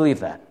firmly believe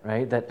that,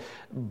 right? That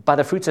by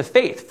the fruits of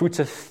faith,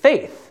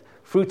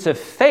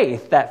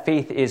 that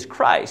faith is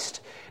Christ.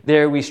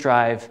 There we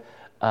strive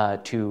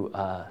to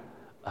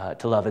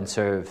love and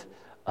serve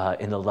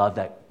in the love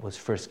that was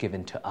first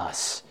given to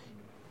us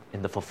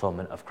in the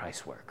fulfillment of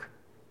Christ's work,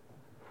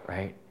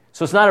 right?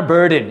 So it's not a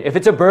burden. If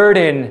it's a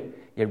burden,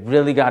 you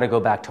really got to go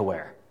back to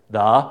where?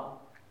 The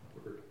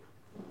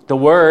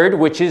Word,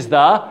 which is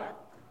the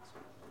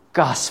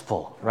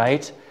gospel,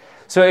 right?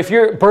 So if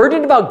you're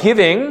burdened about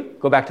giving,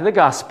 go back to the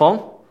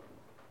gospel.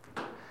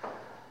 You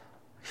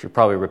should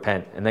probably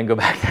repent and then go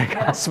back to the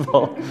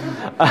gospel.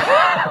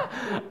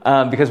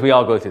 Because we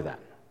all go through that,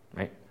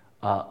 right?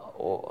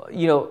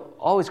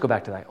 Always go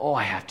back to that. Oh,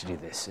 I have to do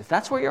this. If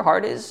that's where your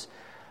heart is,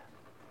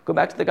 go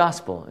back to the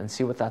gospel and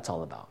see what that's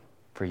all about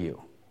for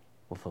you.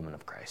 Fulfillment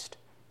of Christ.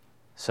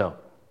 So,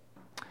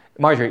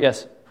 Marjorie,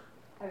 yes?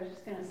 I was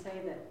just going to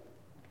say that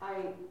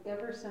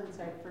ever since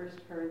I first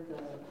heard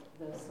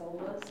the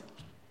solas,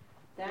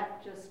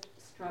 that just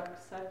struck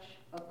such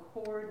a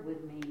chord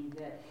with me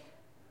that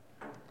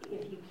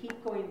if you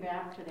keep going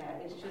back to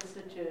that, it's just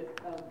such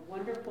a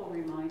wonderful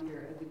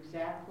reminder of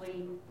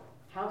exactly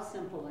how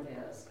simple it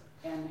is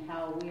and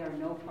how we are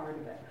no part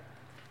of it.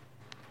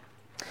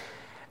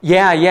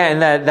 Yeah,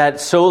 and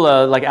that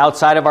sola, like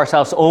outside of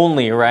ourselves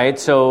only, right?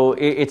 So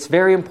it's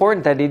very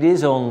important that it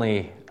is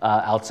only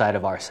outside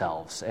of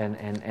ourselves.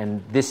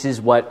 And this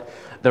is what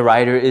the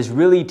writer is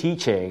really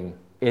teaching,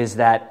 is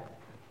that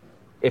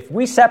if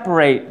we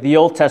separate the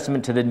Old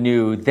Testament to the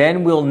New,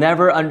 then we'll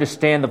never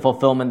understand the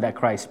fulfillment that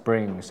Christ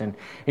brings. And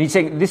he's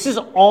saying this is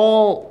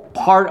all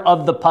part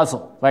of the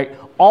puzzle, right?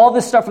 All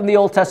this stuff from the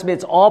Old Testament,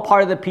 it's all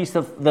part of the piece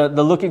of the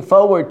looking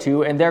forward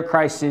to, and there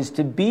Christ is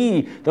to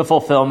be the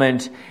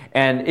fulfillment,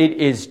 and it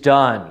is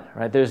done,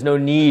 right? There's no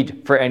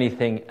need for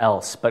anything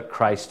else but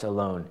Christ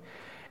alone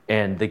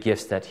and the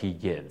gifts that he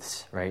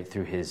gives, right,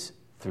 through his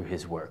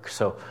work.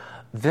 So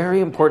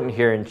very important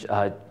here in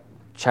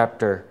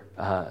chapter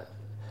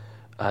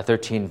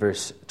 13,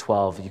 verse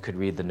 12. You could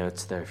read the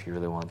notes there if you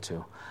really want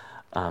to,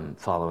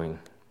 following.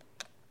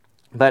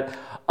 But,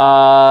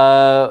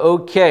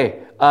 okay.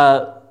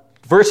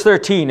 Verse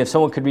 13, if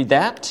someone could read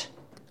that.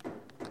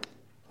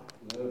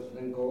 Let us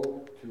then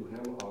go to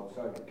him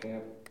outside the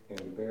camp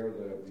and bear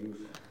the abuse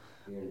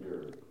he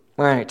endured.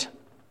 All right.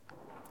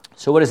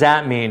 So what does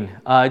that mean?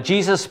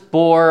 Jesus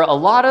bore a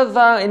lot of,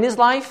 in his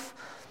life.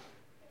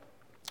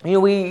 In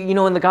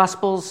the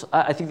Gospels,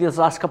 I think these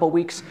last couple of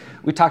weeks,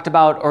 we talked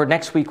about, or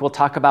next week we'll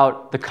talk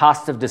about the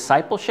cost of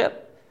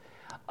discipleship.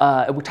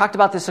 We talked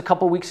about this a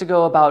couple of weeks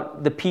ago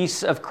about the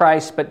peace of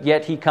Christ, but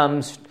yet he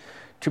comes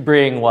to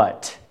bring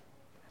what?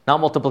 Not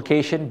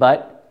multiplication,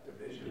 but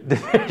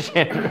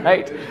division,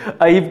 right?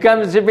 He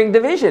comes to bring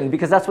division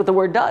because that's what the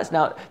word does.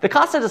 Now, the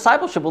cost of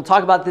discipleship, we'll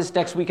talk about this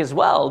next week as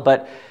well,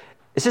 but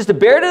it says to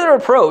bear the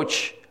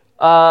reproach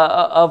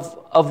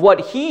of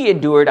what he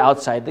endured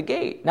outside the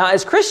gate. Now,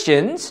 as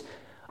Christians,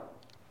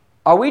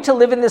 are we to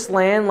live in this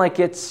land like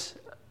it's,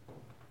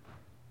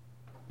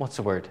 what's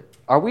the word?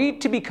 Are we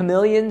to be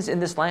chameleons in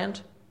this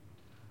land?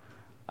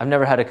 I've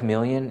never had a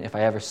chameleon. If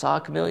I ever saw a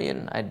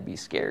chameleon, I'd be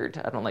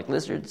scared. I don't like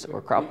lizards or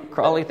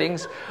crawly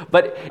things.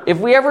 But if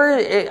we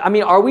ever,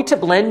 are we to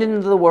blend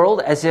into the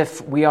world as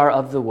if we are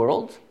of the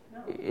world?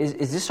 No.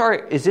 Is this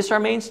our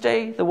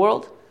mainstay, the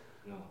world?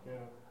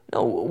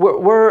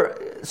 No,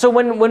 so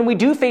when we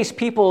do face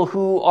people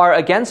who are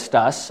against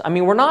us,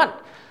 we're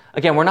not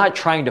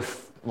trying to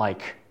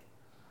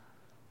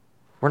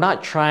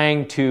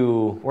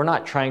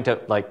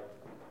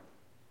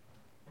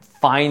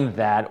find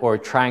that or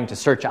trying to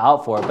search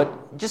out for it,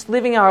 but just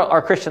living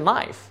our Christian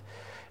life.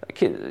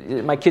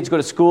 My kids go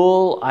to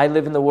school. I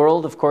live in the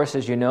world, of course,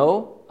 as you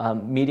know,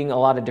 meeting a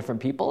lot of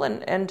different people,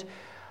 and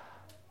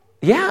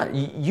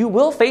you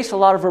will face a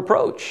lot of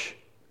reproach.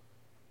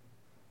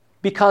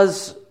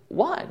 Because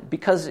what?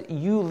 Because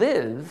you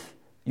live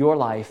your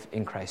life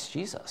in Christ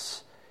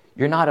Jesus.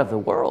 You're not of the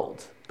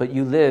world, but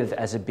you live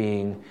as a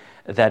being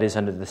that is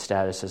under the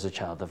status as a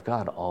child of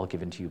God, all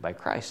given to you by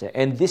Christ.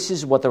 And this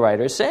is what the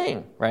writer is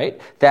saying,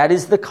 right? That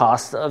is the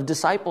cost of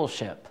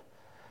discipleship.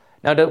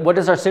 Now, what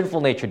does our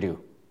sinful nature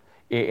do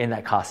in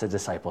that cost of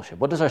discipleship?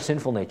 What does our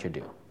sinful nature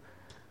do?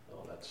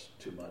 Oh, that's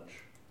too much.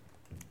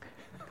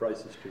 The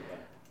price is too high.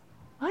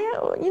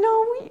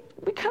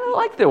 We kind of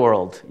like the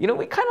world. We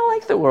kind of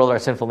like the world, our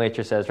sinful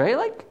nature says, right?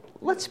 Like,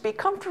 let's be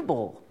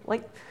comfortable.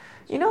 Like,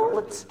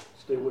 let's...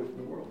 Stay away from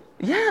the world.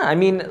 Yeah, I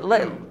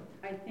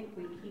think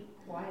we keep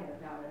quiet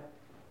about it.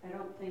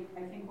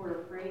 I think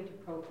we're afraid to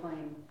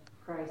proclaim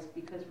Christ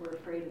because we're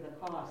afraid of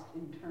the cost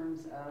in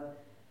terms of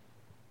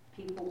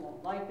people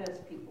won't like us,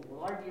 people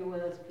will argue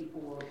with us,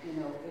 people will,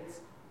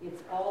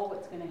 it's all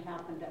what's going to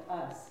happen to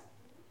us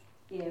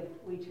if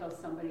we tell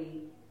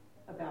somebody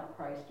about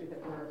Christ or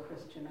that we're a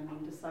Christian.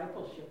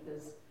 Discipleship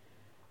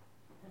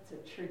that's a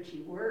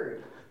churchy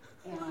word.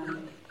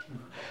 And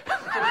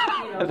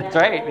that's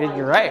right,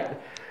 you're right.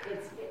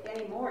 It's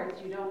anymore,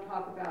 you don't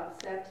talk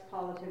about sex,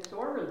 politics,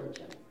 or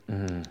religion.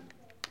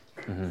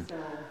 Mm-hmm. Mm-hmm. So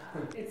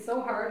it's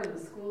so hard in the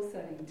school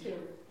setting too.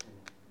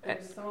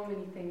 There's so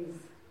many things.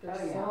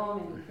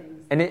 So many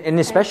things. And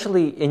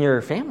especially in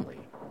your family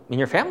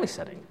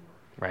setting,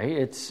 right?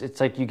 It's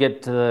like you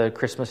get to the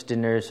Christmas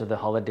dinners or the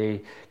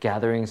holiday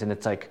gatherings, and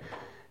it's like,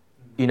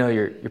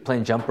 you're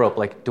playing jump rope.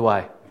 Like, do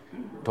I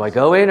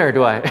go in or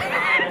do I,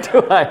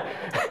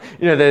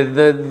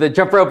 the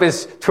jump rope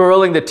is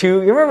twirling the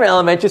two. You remember in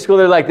elementary school,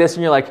 they're like this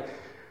and you're like,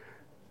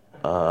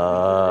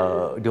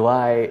 do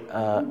I,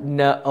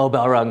 no, oh,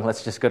 bell rung,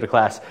 let's just go to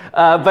class.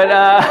 But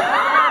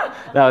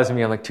that was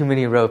me. I'm like, too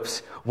many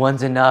ropes.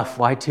 One's enough.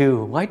 Why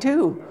two? Why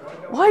two?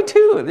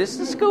 Let's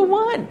just go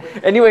one.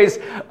 Anyways,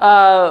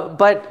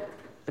 but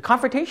the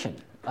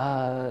confrontation,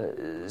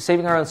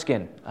 saving our own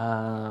skin,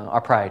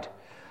 our pride,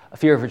 a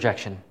fear of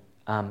rejection.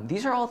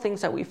 These are all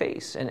things that we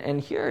face.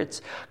 And here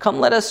it's, come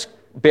let us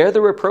bear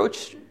the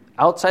reproach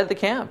outside the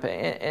camp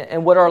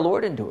and what our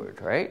Lord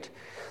endured, right?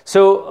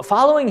 So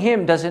following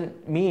him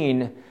doesn't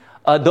mean,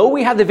 though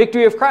we have the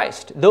victory of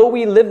Christ, though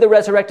we live the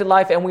resurrected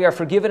life and we are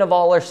forgiven of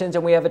all our sins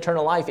and we have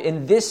eternal life,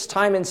 in this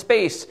time and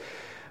space,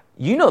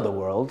 you know the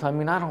world. I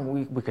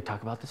mean, we could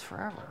talk about this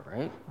forever,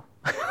 right?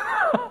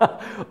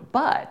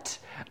 But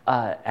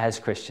as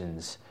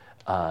Christians,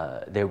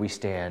 there we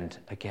stand,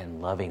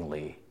 again,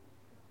 lovingly,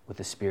 with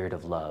the spirit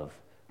of love.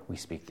 We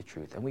speak the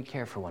truth, and we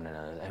care for one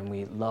another, and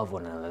we love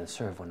one another, and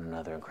serve one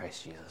another in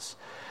Christ Jesus.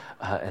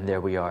 And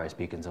there we are as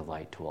beacons of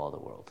light to all the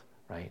world,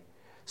 right?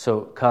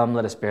 So come,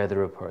 let us bear the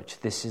reproach.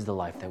 This is the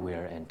life that we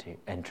are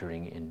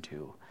entering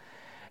into.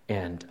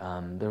 And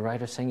the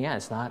writer's saying, yeah,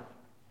 it's not,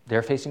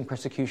 they're facing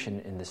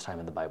persecution in this time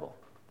of the Bible,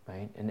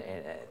 right?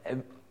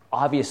 And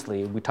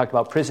obviously, we talked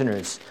about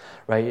prisoners,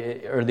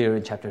 right, earlier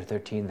in chapter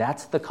 13.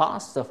 That's the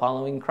cost of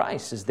following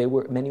Christ, is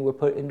many were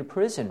put into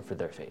prison for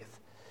their faith.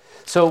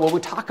 So when we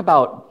talk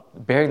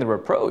about bearing the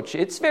reproach,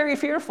 it's very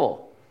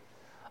fearful.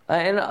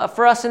 And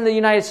for us in the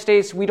United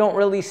States, we don't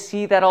really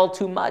see that all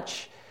too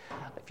much.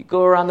 If you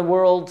go around the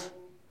world,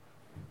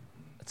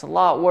 it's a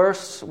lot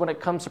worse when it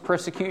comes to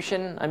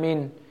persecution. I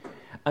mean,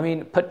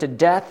 put to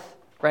death,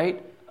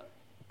 right?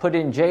 Put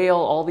in jail,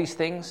 all these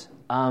things.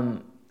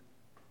 But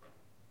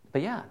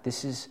yeah,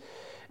 this is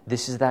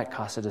that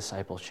cost of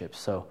discipleship.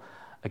 So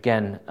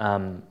again,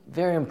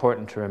 very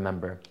important to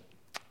remember.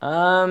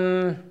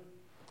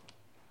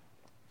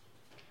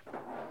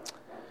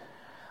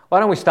 Why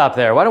don't we stop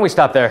there? We'll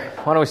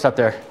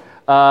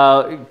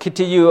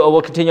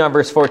continue on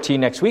verse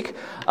 14 next week.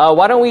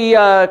 Why don't we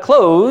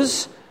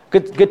close?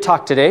 Good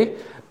talk today.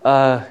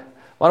 Why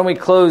don't we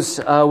close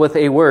with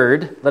a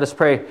word? Let us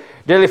pray.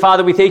 Dearly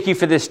Father, we thank you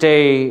for this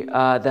day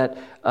that,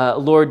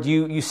 Lord,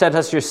 you sent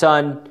us your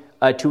Son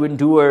to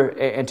endure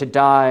and to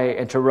die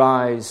and to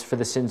rise for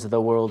the sins of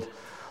the world.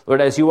 Lord,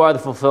 as you are the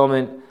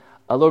fulfillment,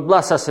 Lord,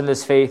 bless us in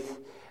this faith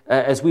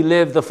as we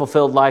live the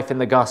fulfilled life in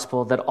the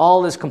gospel, that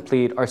all is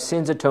complete, our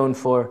sins atoned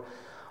for,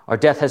 our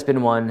death has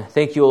been won.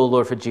 Thank you, O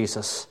Lord, for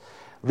Jesus.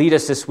 Lead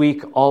us this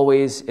week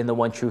always in the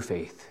one true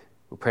faith.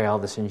 We pray all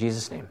this in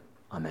Jesus' name.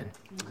 Amen.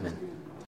 Amen.